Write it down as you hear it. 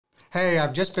Hey,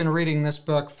 I've just been reading this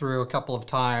book through a couple of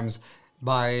times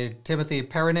by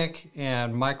Perenich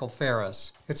and Michael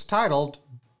Farris. It's titled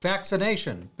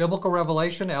Vaccination, Biblical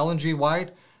Revelation, Ellen G.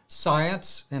 White,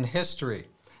 Science and History.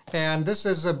 And this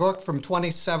is a book from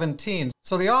 2017.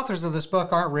 So the authors of this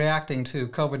book aren't reacting to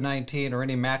COVID-19 or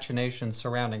any machinations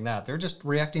surrounding that. They're just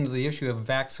reacting to the issue of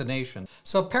vaccination.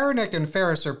 So Perenich and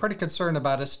Farris are pretty concerned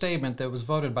about a statement that was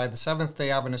voted by the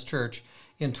Seventh-day Adventist Church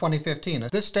in 2015.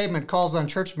 This statement calls on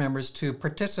church members to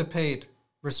participate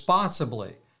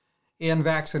responsibly in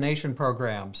vaccination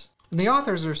programs. And the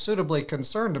authors are suitably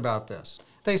concerned about this.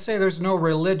 They say there's no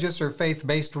religious or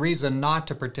faith-based reason not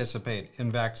to participate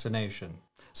in vaccination.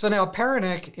 So now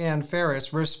Perenich and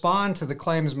Farris respond to the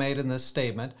claims made in this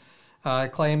statement.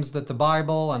 Claims that the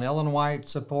Bible and Ellen White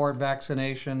support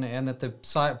vaccination and that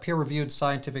the peer-reviewed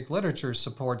scientific literature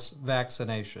supports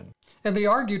vaccination. And they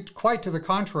argue quite to the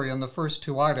contrary on the first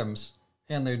two items,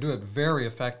 and they do it very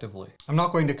effectively. I'm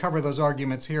not going to cover those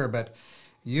arguments here, but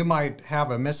you might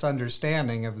have a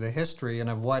misunderstanding of the history and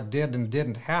of what did and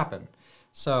didn't happen.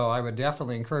 So I would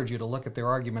definitely encourage you to look at their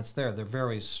arguments there. They're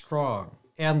very strong.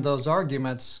 And those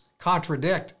arguments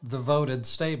contradict the voted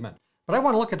statement. But I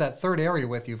want to look at that third area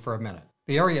with you for a minute,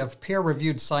 the area of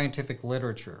peer-reviewed scientific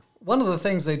literature. One of the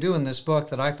things they do in this book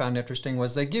that I found interesting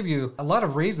was they give you a lot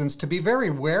of reasons to be very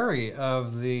wary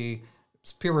of the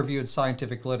peer-reviewed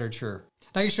scientific literature.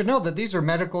 Now you should know that these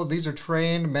are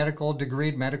trained medical,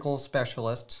 degreed medical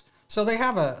specialists, so they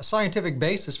have a scientific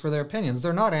basis for their opinions.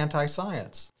 They're not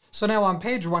anti-science. So now on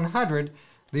page 100,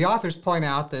 the authors point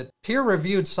out that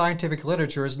peer-reviewed scientific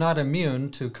literature is not immune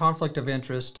to conflict of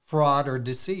interest, fraud, or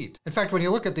deceit. In fact, when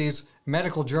you look at these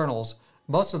medical journals,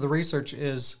 most of the research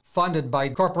is funded by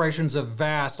corporations of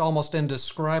vast, almost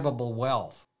indescribable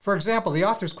wealth. For example, the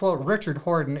authors quote Richard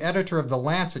Horton, editor of The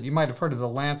Lancet. You might have heard of The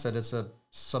Lancet. It's a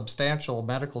substantial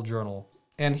medical journal.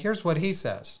 And here's what he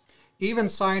says. Even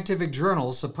scientific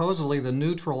journals, supposedly the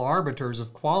neutral arbiters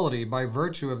of quality by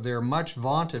virtue of their much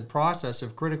vaunted process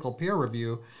of critical peer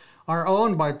review, are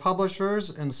owned by publishers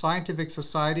and scientific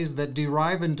societies that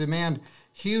derive and demand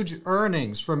huge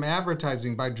earnings from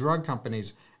advertising by drug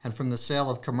companies and from the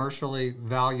sale of commercially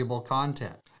valuable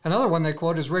content. Another one they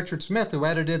quote is Richard Smith, who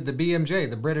edited the BMJ,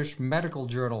 the British Medical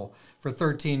Journal, for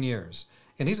 13 years.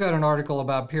 And he's got an article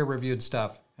about peer-reviewed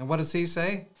stuff. And what does he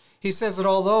say? He says that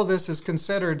although this is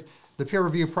considered the peer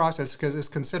review process is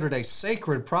considered a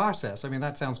sacred process. I mean,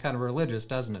 that sounds kind of religious,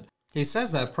 doesn't it? He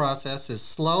says that process is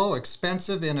slow,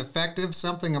 expensive, ineffective,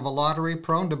 something of a lottery,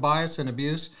 prone to bias and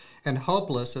abuse, and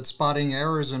hopeless at spotting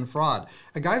errors and fraud.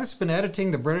 A guy that's been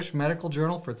editing the British Medical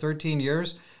Journal for 13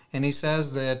 years, and he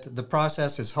says that the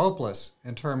process is hopeless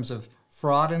in terms of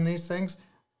fraud in these things.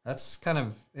 That's kind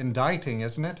of indicting,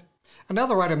 isn't it?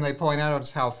 Another item they point out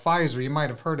is how Pfizer, you might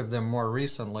have heard of them more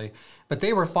recently, but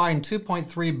they were fined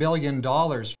 $2.3 billion.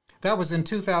 That was in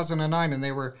 2009, and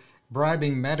they were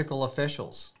bribing medical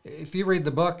officials. If you read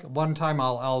the book, one time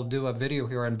I'll do a video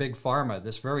here on Big Pharma,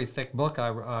 this very thick book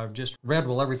I just read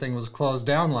while everything was closed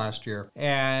down last year.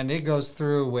 And it goes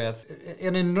through with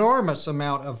an enormous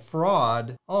amount of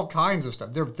fraud, all kinds of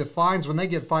stuff. The fines, when they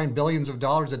get fined billions of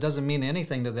dollars, it doesn't mean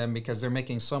anything to them because they're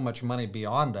making so much money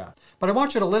beyond that. But I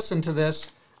want you to listen to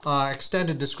this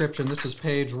extended description. This is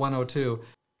page 102.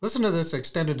 Listen to this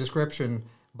extended description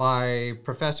by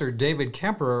Professor David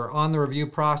Kemperer on the review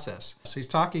process. So he's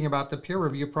talking about the peer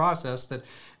review process that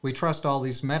we trust all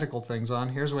these medical things on.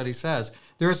 Here's what he says.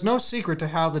 There is no secret to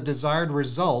how the desired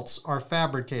results are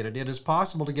fabricated. It is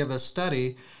possible to give a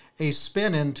study a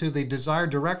spin into the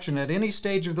desired direction at any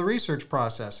stage of the research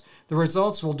process. The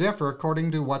results will differ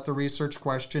according to what the research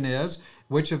question is,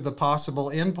 which of the possible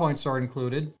endpoints are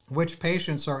included, which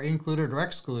patients are included or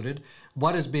excluded,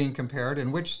 what is being compared,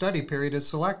 and which study period is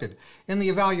selected. In the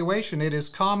evaluation, it is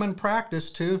common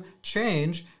practice to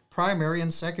change primary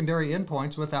and secondary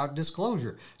endpoints without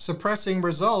disclosure, suppressing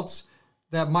results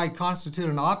that might constitute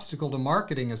an obstacle to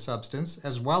marketing a substance,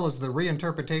 as well as the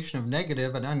reinterpretation of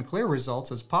negative and unclear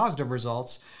results as positive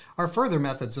results, are further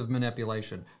methods of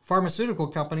manipulation. Pharmaceutical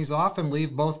companies often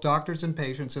leave both doctors and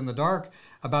patients in the dark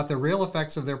about the real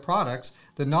effects of their products.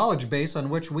 The knowledge base on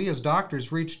which we as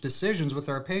doctors reach decisions with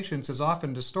our patients is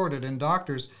often distorted, and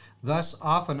doctors, thus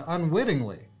often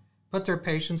unwittingly, put their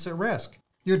patients at risk.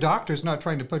 Your doctor's not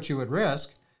trying to put you at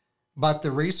risk. But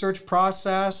the research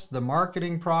process, the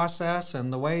marketing process,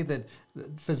 and the way that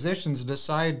physicians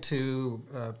decide to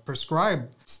prescribe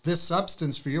this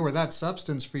substance for you or that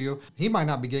substance for you, he might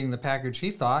not be getting the package he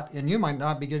thought, and you might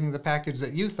not be getting the package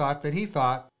that you thought that he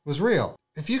thought was real.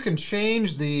 If you can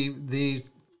change the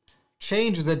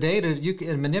data, you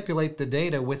can manipulate the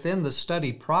data within the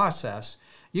study process,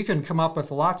 You can come up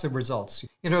with lots of results.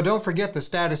 Don't forget the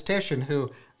statistician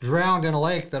who drowned in a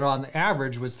lake that on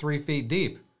average was 3 feet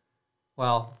deep.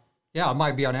 Well, yeah, it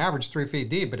might be on average 3 feet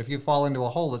deep, but if you fall into a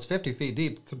hole that's 50 feet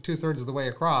deep, 2/3 of the way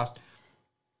across,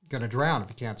 you're going to drown if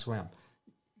you can't swim.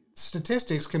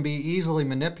 Statistics can be easily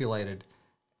manipulated,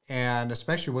 and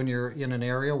especially when you're in an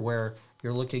area where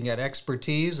you're looking at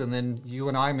expertise, and then you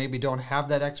and I maybe don't have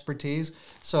that expertise.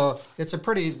 So it's a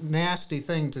pretty nasty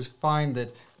thing to find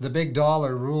that the big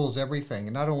dollar rules everything.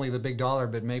 And not only the big dollar,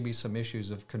 but maybe some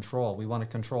issues of control. We want to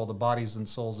control the bodies and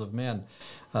souls of men.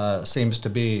 Seems to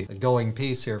be a going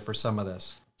piece here for some of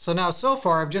this. So now, so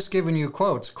far, I've just given you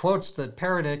quotes that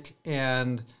Perenich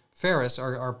and Farris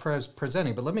are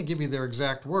presenting. But let me give you their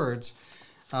exact words.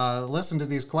 Listen to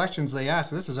these questions they ask.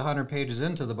 This is 100 pages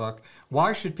into the book.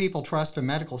 Why should people trust a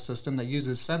medical system that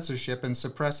uses censorship and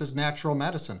suppresses natural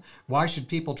medicine? Why should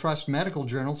people trust medical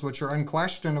journals which are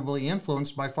unquestionably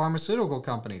influenced by pharmaceutical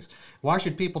companies? Why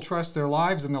should people trust their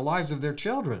lives and the lives of their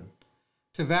children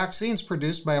to vaccines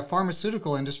produced by a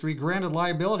pharmaceutical industry granted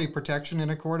liability protection in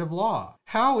a court of law?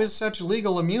 How is such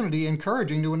legal immunity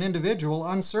encouraging to an individual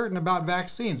uncertain about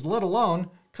vaccines, let alone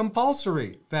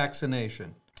compulsory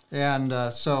vaccination? And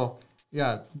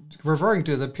referring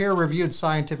to the peer-reviewed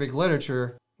scientific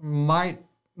literature might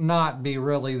not be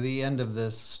really the end of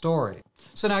this story.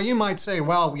 So now you might say,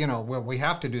 well, we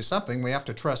have to do something, we have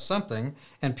to trust something,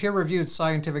 and peer-reviewed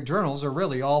scientific journals are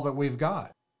really all that we've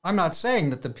got. I'm not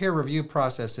saying that the peer review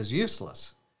process is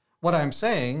useless. What I'm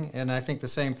saying, and I think the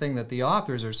same thing that the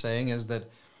authors are saying, is that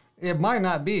it might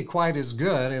not be quite as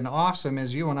good and awesome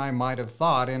as you and I might have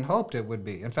thought and hoped it would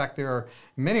be. In fact, there are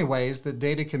many ways that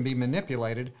data can be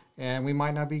manipulated, and we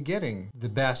might not be getting the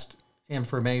best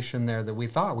information there that we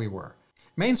thought we were.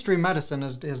 Mainstream medicine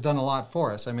has done a lot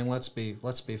for us. I mean, let's be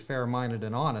fair-minded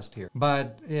and honest here.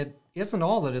 But it isn't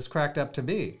all that it's cracked up to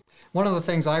be. One of the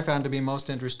things I found to be most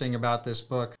interesting about this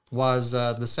book was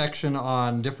the section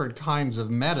on different kinds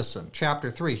of medicine. Chapter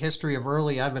 3, History of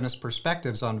Early Adventist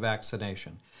Perspectives on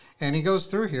Vaccination. And he goes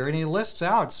through here and he lists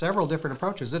out several different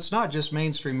approaches. It's not just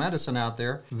mainstream medicine out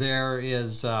there. There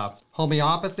is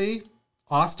homeopathy,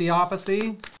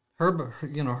 osteopathy,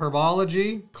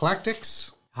 herbology,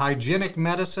 eclectics, hygienic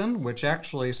medicine, which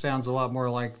actually sounds a lot more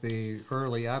like the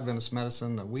early Adventist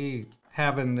medicine that we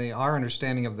have in our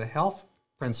understanding of the health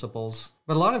principles.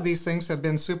 But a lot of these things have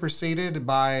been superseded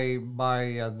by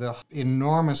the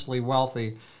enormously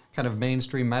wealthy kind of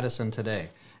mainstream medicine today.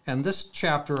 And this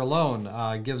chapter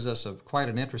alone gives us quite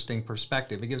an interesting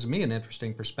perspective. It gives me an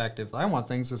interesting perspective. I want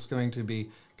things that's going to be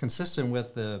consistent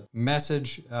with the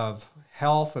message of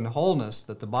health and wholeness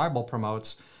that the Bible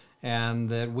promotes, and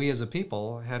that we as a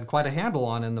people had quite a handle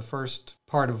on in the first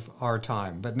part of our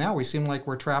time. But now we seem like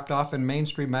we're trapped off in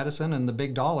mainstream medicine and the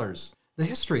big dollars. The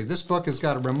history. This book has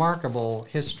got a remarkable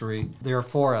history there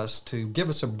for us to give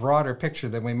us a broader picture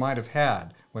than we might have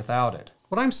had without it.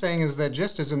 What I'm saying is that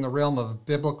just as in the realm of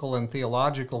biblical and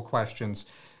theological questions,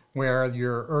 where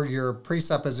your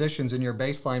presuppositions and your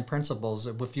baseline principles,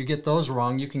 if you get those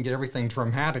wrong, you can get everything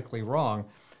dramatically wrong.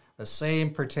 The same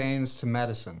pertains to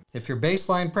medicine. If your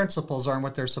baseline principles aren't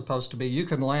what they're supposed to be, you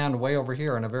can land way over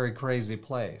here in a very crazy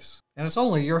place. And it's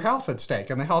only your health at stake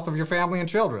and the health of your family and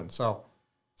children. So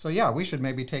yeah, we should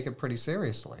maybe take it pretty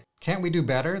seriously. Can't we do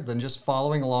better than just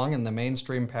following along in the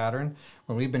mainstream pattern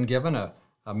when we've been given a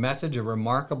message, a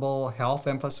remarkable health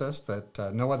emphasis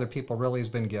that no other people really has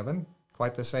been given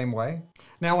quite the same way?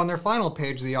 Now, on their final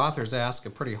page, the authors ask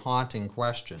a pretty haunting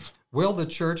question. Will the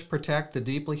church protect the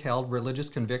deeply held religious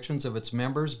convictions of its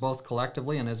members, both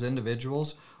collectively and as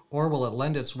individuals, or will it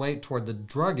lend its weight toward the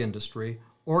drug industry,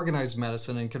 organized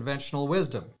medicine, and conventional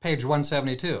wisdom? Page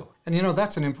 172. And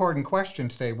that's an important question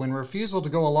today, when refusal to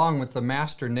go along with the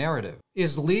master narrative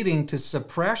is leading to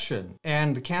suppression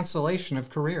and cancellation of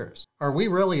careers. Are we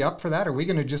really up for that? Are we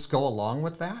going to just go along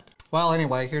with that? Well,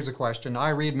 anyway, here's a question. I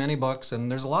read many books, and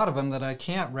there's a lot of them that I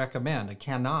can't recommend. I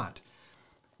cannot.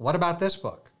 What about this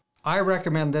book? I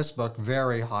recommend this book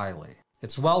very highly.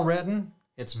 It's well written.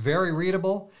 It's very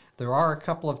readable. There are a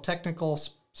couple of technical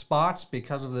spots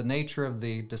because of the nature of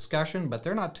the discussion, but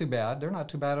they're not too bad. They're not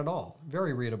too bad at all.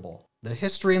 Very readable. The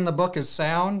history in the book is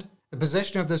sound. The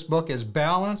position of this book is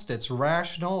balanced. It's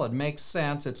rational. It makes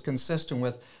sense. It's consistent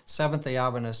with Seventh-day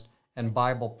Adventist and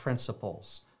Bible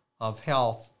principles of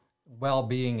health,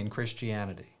 well-being, and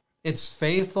Christianity. It's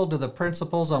faithful to the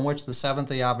principles on which the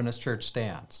Seventh-day Adventist Church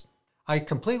stands. I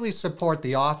completely support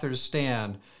the author's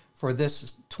stand for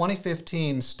this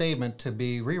 2015 statement to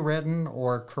be rewritten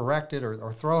or corrected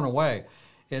or thrown away.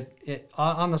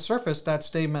 On the surface, that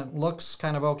statement looks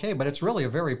kind of okay, but it's really a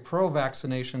very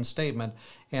pro-vaccination statement,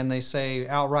 and they say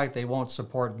outright they won't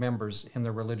support members in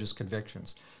their religious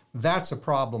convictions. That's a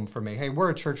problem for me. Hey, we're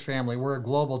a church family. We're a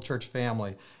global church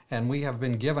family, and we have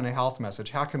been given a health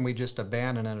message. How can we just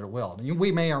abandon it at will?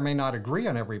 We may or may not agree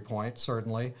on every point,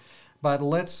 certainly, but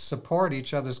let's support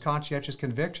each other's conscientious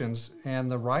convictions and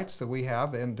the rights that we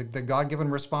have and the God-given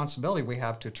responsibility we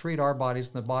have to treat our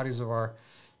bodies and the bodies of our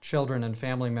children and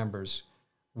family members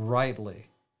rightly,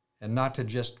 and not to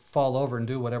just fall over and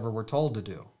do whatever we're told to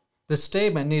do. The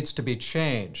statement needs to be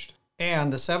changed,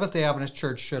 and the Seventh-day Adventist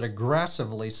Church should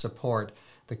aggressively support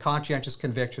the conscientious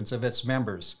convictions of its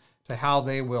members to how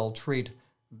they will treat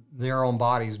their own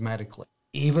bodies medically,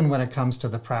 even when it comes to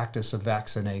the practice of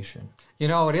vaccination. You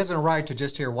know, it isn't right to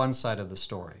just hear one side of the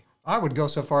story. I would go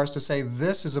so far as to say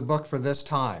this is a book for this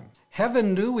time.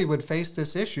 Heaven knew we would face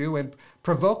this issue and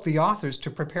provoked the authors to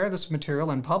prepare this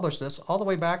material and publish this all the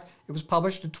way back. It was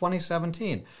published in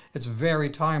 2017. It's very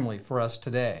timely for us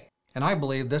today. And I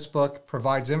believe this book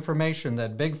provides information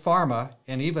that Big Pharma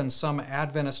and even some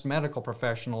Adventist medical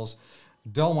professionals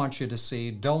don't want you to see,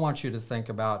 don't want you to think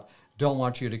about, don't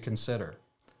want you to consider.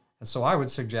 And so I would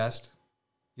suggest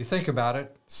you think about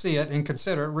it, see it, and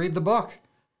consider it. Read the book.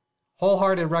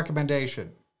 Wholehearted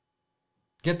recommendation.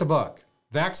 Get the book.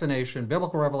 Vaccination,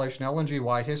 Biblical Revelation, Ellen G.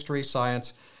 White, History,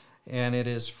 Science, and it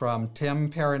is from Tim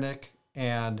Perenich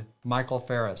and Michael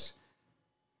Farris.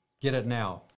 Get it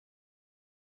now.